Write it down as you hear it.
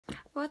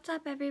What's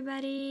up,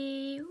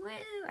 everybody? Woo!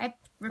 I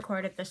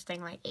recorded this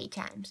thing like 8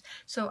 times.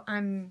 So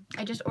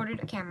I just ordered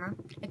a camera.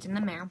 It's in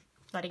the mail,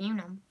 letting you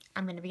know.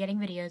 I'm gonna be getting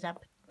videos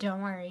up.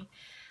 Don't worry.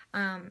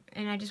 And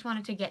I just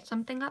wanted to get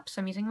something up,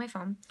 so I'm using my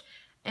phone.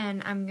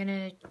 And I'm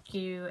gonna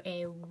do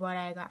a what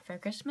I got for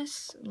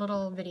Christmas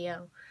little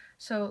video.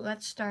 So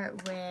let's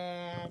start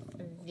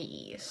with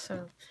these.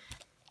 So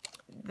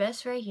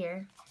this right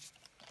here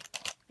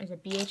is a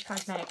BH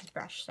Cosmetics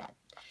brush set.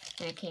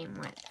 And it came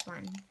with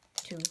 1,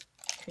 2,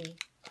 3,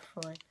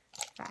 4,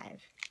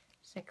 5,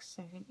 6,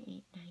 7,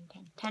 8, 9,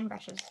 10. 10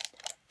 brushes.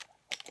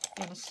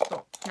 And a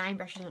spool. 9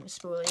 brushes and a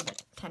spoolie,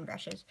 but 10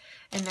 brushes.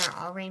 And they're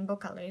all rainbow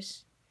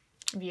colors.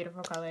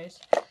 Beautiful colors.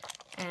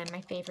 And my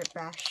favorite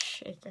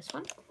brush is this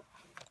one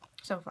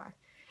so far.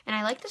 And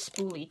I like the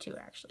spoolie too,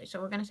 actually.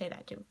 So we're going to say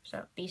that too.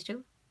 So these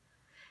two.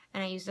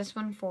 And I use this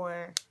one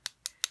for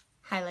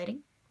highlighting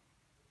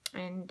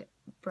and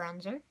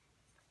bronzer.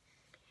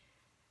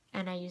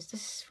 And I use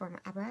this for my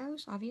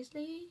eyebrows,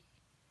 obviously.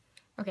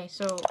 Okay,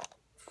 so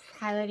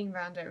highlighting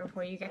bronzer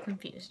before you get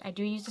confused. I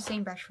do use the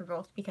same brush for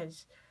both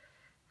because,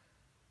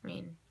 I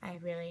mean, I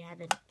really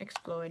haven't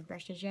explored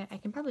brushes yet. I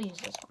can probably use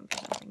this one for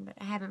something, but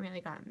I haven't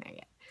really gotten there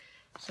yet.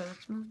 So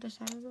let's move this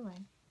out of the way.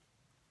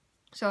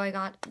 So I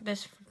got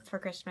this for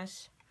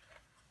Christmas,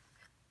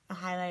 a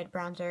highlight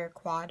bronzer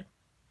quad.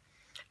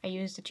 I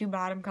used the 2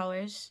 bottom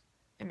colors.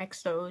 I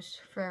mixed those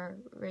for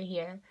right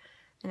here.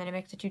 And then I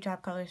mixed the 2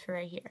 top colors for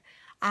right here.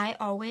 I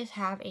always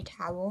have a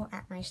towel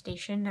at my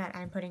station that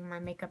I'm putting my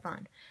makeup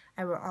on.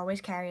 I will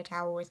always carry a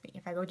towel with me.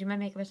 If I go do my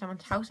makeup at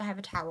someone's house, I have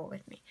a towel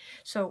with me.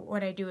 So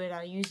what I do is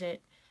I'll use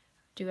it,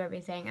 do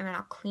everything, and then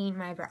I'll clean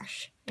my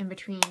brush in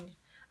between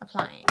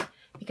applying.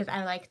 Because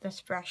I like this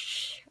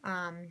brush,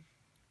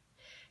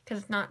 because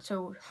it's not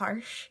so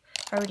harsh.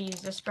 If I were to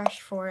use this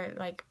brush for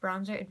like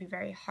bronzer, it'd be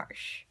very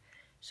harsh.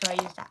 So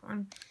I use that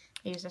one.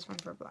 I use this one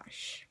for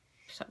blush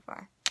so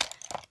far.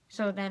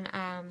 So then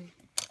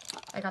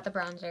I got the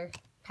bronzer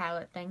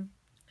palette thing.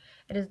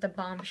 It is the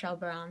Bombshell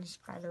Bronze,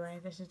 by the way.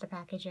 This is the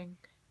packaging.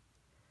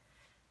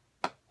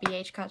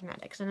 BH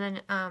Cosmetics. And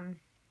then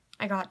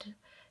I got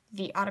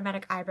the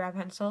automatic eyebrow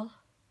pencil.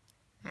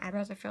 My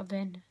eyebrows are filled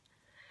in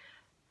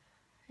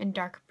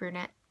dark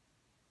brunette.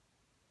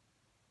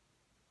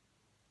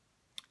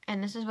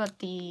 And this is what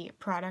the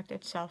product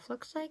itself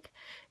looks like.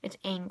 It's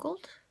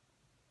angled,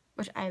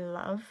 which I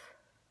love.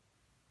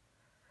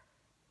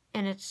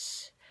 And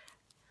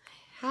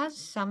has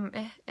some,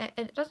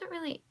 it doesn't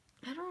really,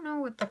 I don't know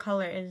what the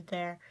color is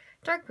there.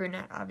 Dark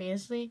brunette,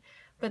 obviously.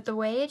 But the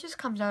way it just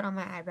comes out on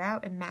my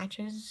eyebrow, it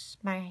matches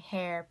my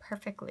hair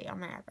perfectly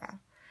on my eyebrow.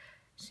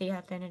 See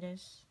how thin it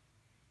is?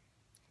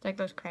 It's like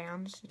those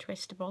crayons, the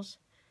twistables.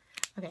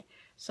 Okay,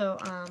 so,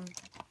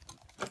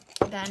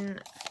 then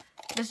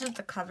this is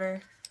the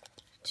cover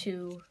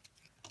to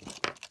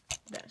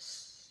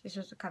this. This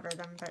was to cover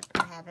them, but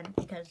I haven't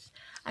because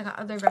I got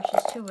other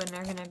brushes too, and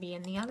they're going to be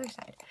in the other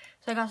side.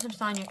 So I got some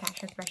Sonia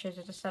Kashuk brushes.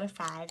 It's a set of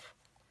 5.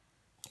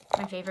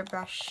 My favorite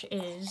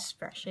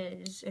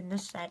brushes in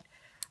this set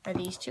are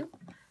these 2.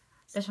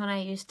 This one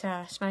I use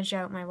to smudge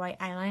out my white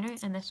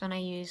eyeliner, and this one I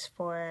use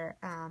for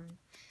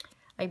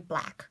like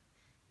black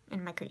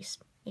in my crease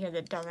because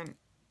it doesn't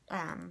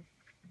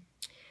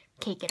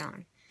cake it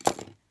on.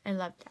 I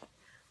love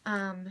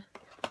that.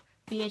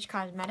 BH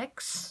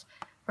Cosmetics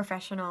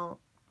Professional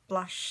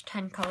Blush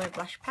 10 color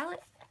blush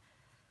palette.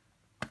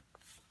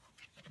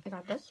 I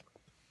got this.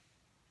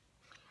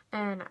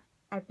 And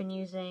I've been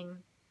using,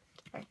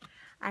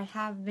 I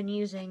have been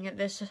using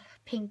this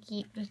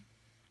pinky,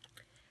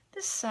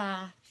 this,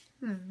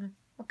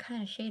 what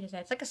kind of shade is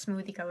that? It's like a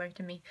smoothie color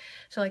to me.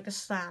 So like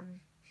this,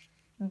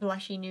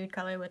 blushy nude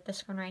color with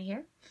this one right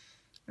here.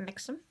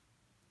 Mix them.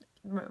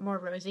 More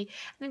rosy.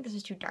 I think this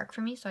is too dark for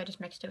me, so I just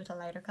mixed it with a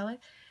lighter color.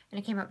 And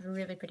it came out with a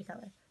really pretty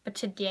color. But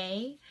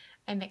today,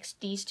 I mixed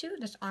these 2,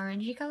 this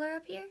orangey color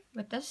up here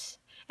with this,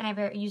 and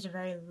I used a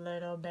very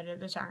little bit of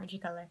this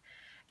orangey color.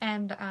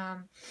 And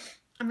I'm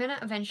gonna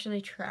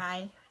eventually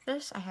try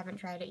this. I haven't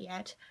tried it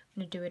yet.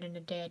 I'm gonna do it in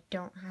a day I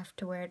don't have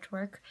to wear it to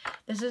work.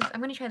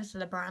 I'm gonna try this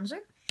as a bronzer,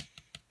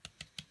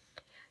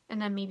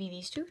 and then maybe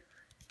these 2.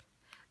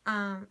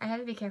 I have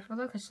to be careful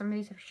though, because some of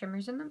these have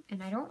shimmers in them,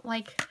 and I don't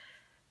like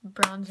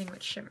bronzing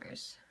with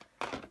shimmers.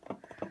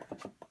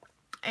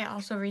 I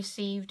also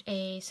received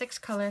a 6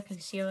 color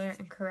concealer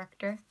and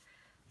corrector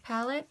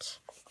palette,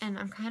 and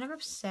I'm kind of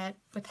upset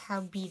with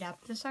how beat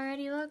up this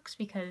already looks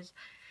because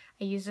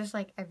I use this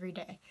like every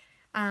day.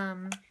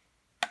 And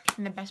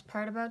the best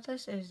part about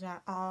this is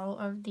that all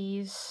of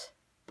these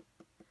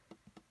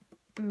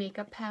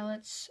makeup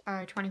palettes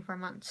are 24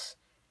 months,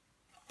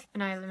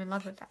 and I'm in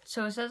love with that.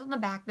 So it says on the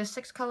back, this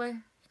 6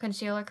 color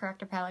concealer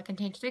corrector palette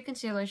contains 3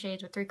 concealer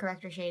shades with 3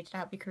 corrector shades to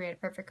help you create a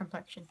perfect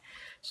complexion.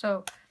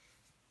 So,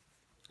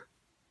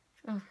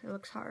 oh, it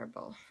looks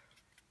horrible.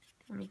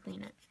 Let me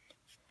clean it.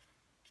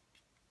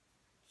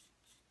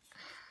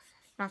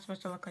 Not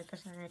supposed to look like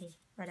this already.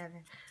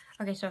 Whatever.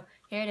 Okay, so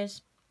here it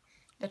is.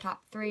 The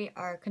top 3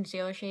 are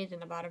concealer shades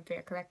and the bottom 3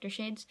 are corrector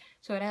shades.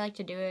 So what I like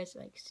to do is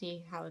like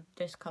see how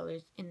this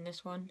color's in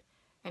this one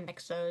I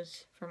mix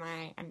those for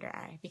my under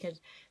eye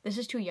because this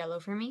is too yellow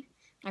for me.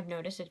 I've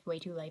noticed it's way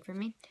too light for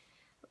me.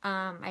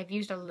 I've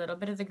used a little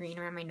bit of the green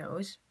around my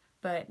nose,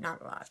 but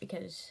not a lot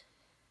because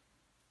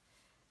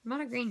I'm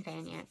not a green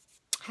fan yet.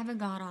 Haven't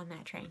got on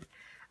that train.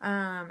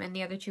 And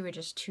the other two are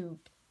just too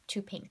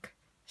pink.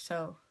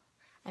 So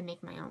I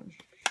make my own.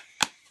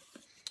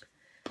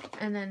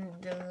 And then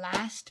the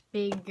last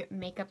big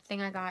makeup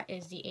thing I got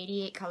is the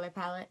 88 color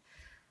palette,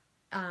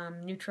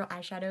 neutral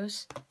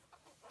eyeshadows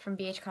from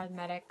BH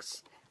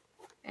Cosmetics.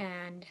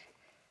 And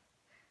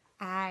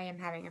I am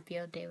having a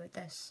field day with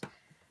this.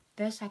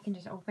 This I can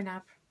just open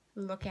up,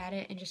 look at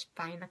it, and just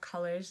find the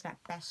colors that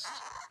best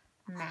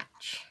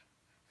match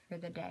for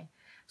the day.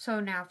 So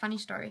now, funny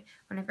story,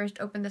 when I first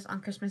opened this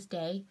on Christmas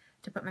Day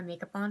to put my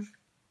makeup on,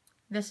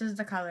 this is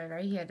the color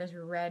right here, this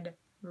red,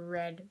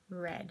 red,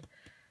 red.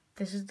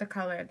 This is the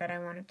color that I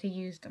wanted to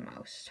use the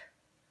most.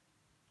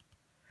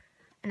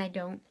 And I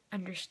don't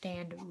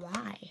understand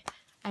why.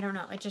 I don't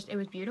know, it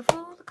was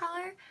beautiful, the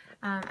color.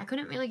 I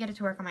couldn't really get it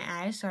to work on my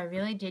eyes, so I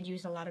really did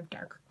use a lot of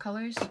dark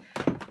colors.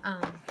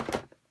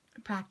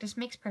 Practice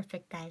makes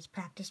perfect, guys.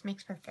 Practice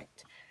makes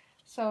perfect.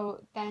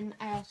 So then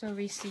I also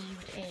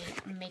received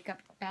a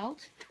makeup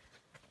belt.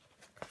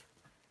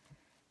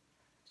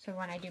 So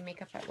when I do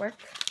makeup at work,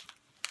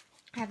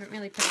 I haven't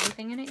really put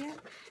anything in it yet,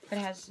 but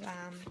it has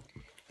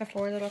the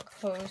 4 little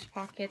closed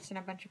pockets and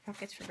a bunch of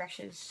pockets for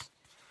brushes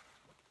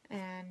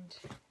and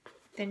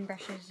thin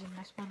brushes in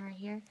this one right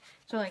here.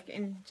 So like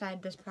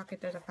inside this pocket,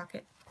 there's a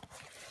pocket.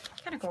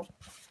 Kind of cool.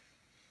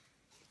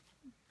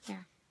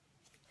 Yeah.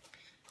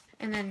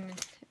 And then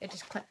it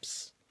just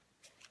clips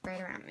right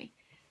around me.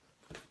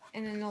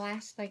 And then the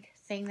last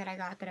thing that I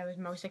got that I was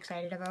most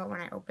excited about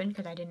when I opened,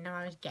 because I didn't know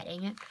I was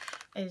getting it,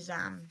 is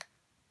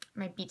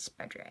my Beats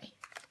Budget.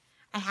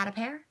 I had a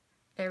pair.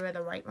 They were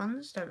the white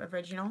ones, the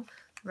original,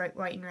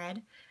 white and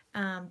red,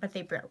 but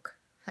they broke.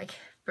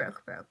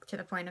 Broke to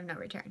the point of no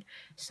return.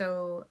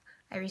 So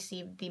I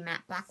received the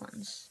matte black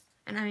ones,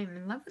 and I'm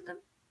in love with them.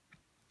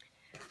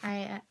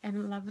 I am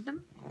in love with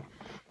them.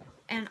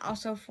 And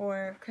also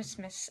for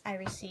Christmas, I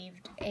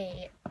received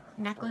a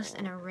necklace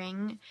and a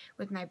ring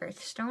with my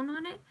birthstone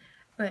on it.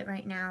 But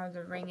right now,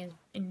 the ring is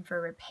in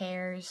for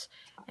repairs,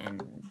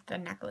 and the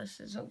necklace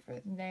is over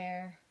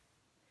there.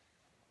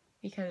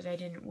 Because I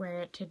didn't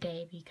wear it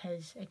today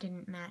because it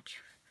didn't match.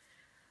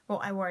 Well,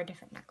 I wore a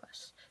different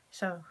necklace.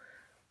 So,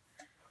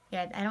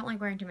 yeah, I don't like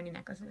wearing too many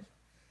necklaces.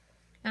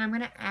 And I'm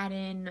going to add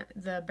in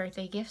the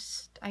birthday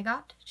gifts I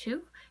got,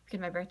 too, because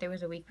my birthday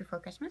was a week before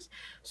Christmas.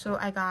 So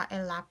I got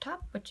a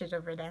laptop, which is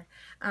over there.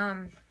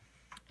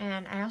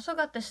 And I also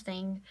got this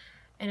thing,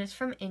 and it's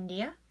from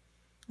India.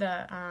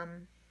 The,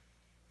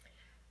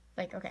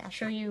 okay, I'll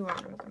show you one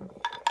of them.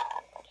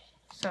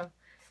 So,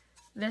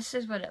 this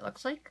is what it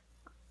looks like.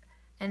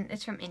 And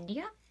it's from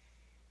India.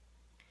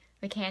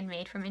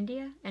 Handmade from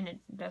India. And it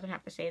doesn't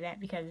have to say that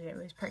because it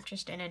was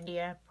purchased in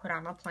India, put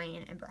on a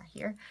plane, and brought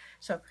here.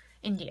 So,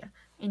 India.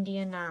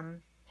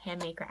 Indian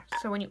handmade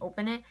crafts. So when you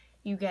open it,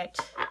 you get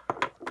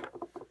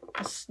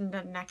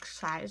the next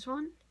size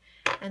one.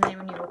 And then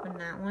when you open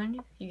that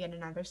one, you get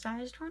another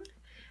sized one.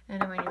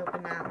 And then when you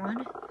open that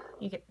one,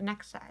 you get the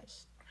next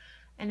size.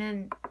 And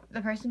then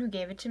the person who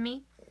gave it to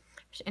me,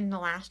 in the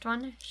last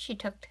one, she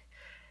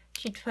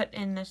put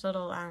in this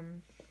little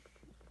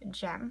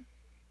gem.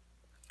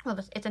 Well,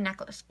 it's a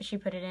necklace, but she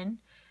put it in,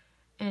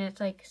 and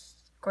it's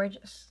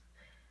gorgeous.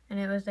 And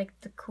it was the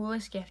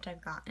coolest gift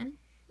I've gotten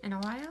in a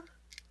while,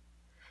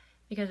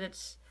 because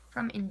it's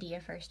from India.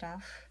 First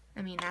off,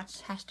 I mean,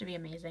 that has to be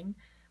amazing.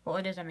 Well,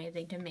 it is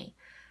amazing to me.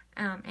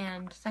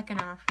 And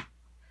second off,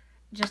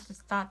 just the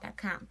thought that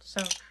counts.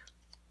 So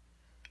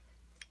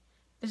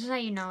this is how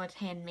you know it's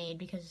handmade,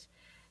 because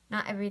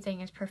not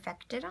everything is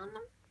perfected on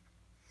them,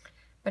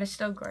 but it's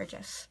still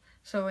gorgeous.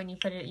 So when you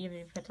put it, you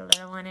put the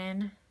little one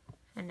in,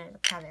 and there's a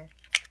cover.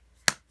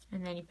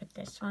 And then you put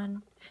this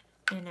one,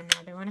 and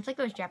another one. It's like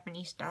those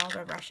Japanese dolls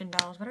or Russian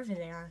dolls, whatever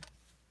they are.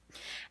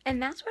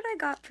 And that's what I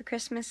got for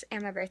Christmas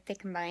and my birthday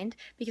combined,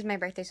 because my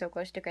birthday's so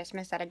close to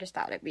Christmas that I just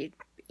thought it'd be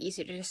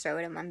easy to just throw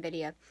it in one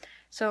video.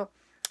 So,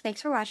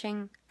 thanks for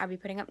watching. I'll be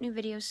putting up new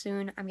videos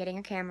soon. I'm getting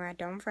a camera.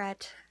 Don't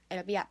fret.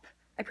 It'll be up.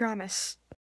 I promise.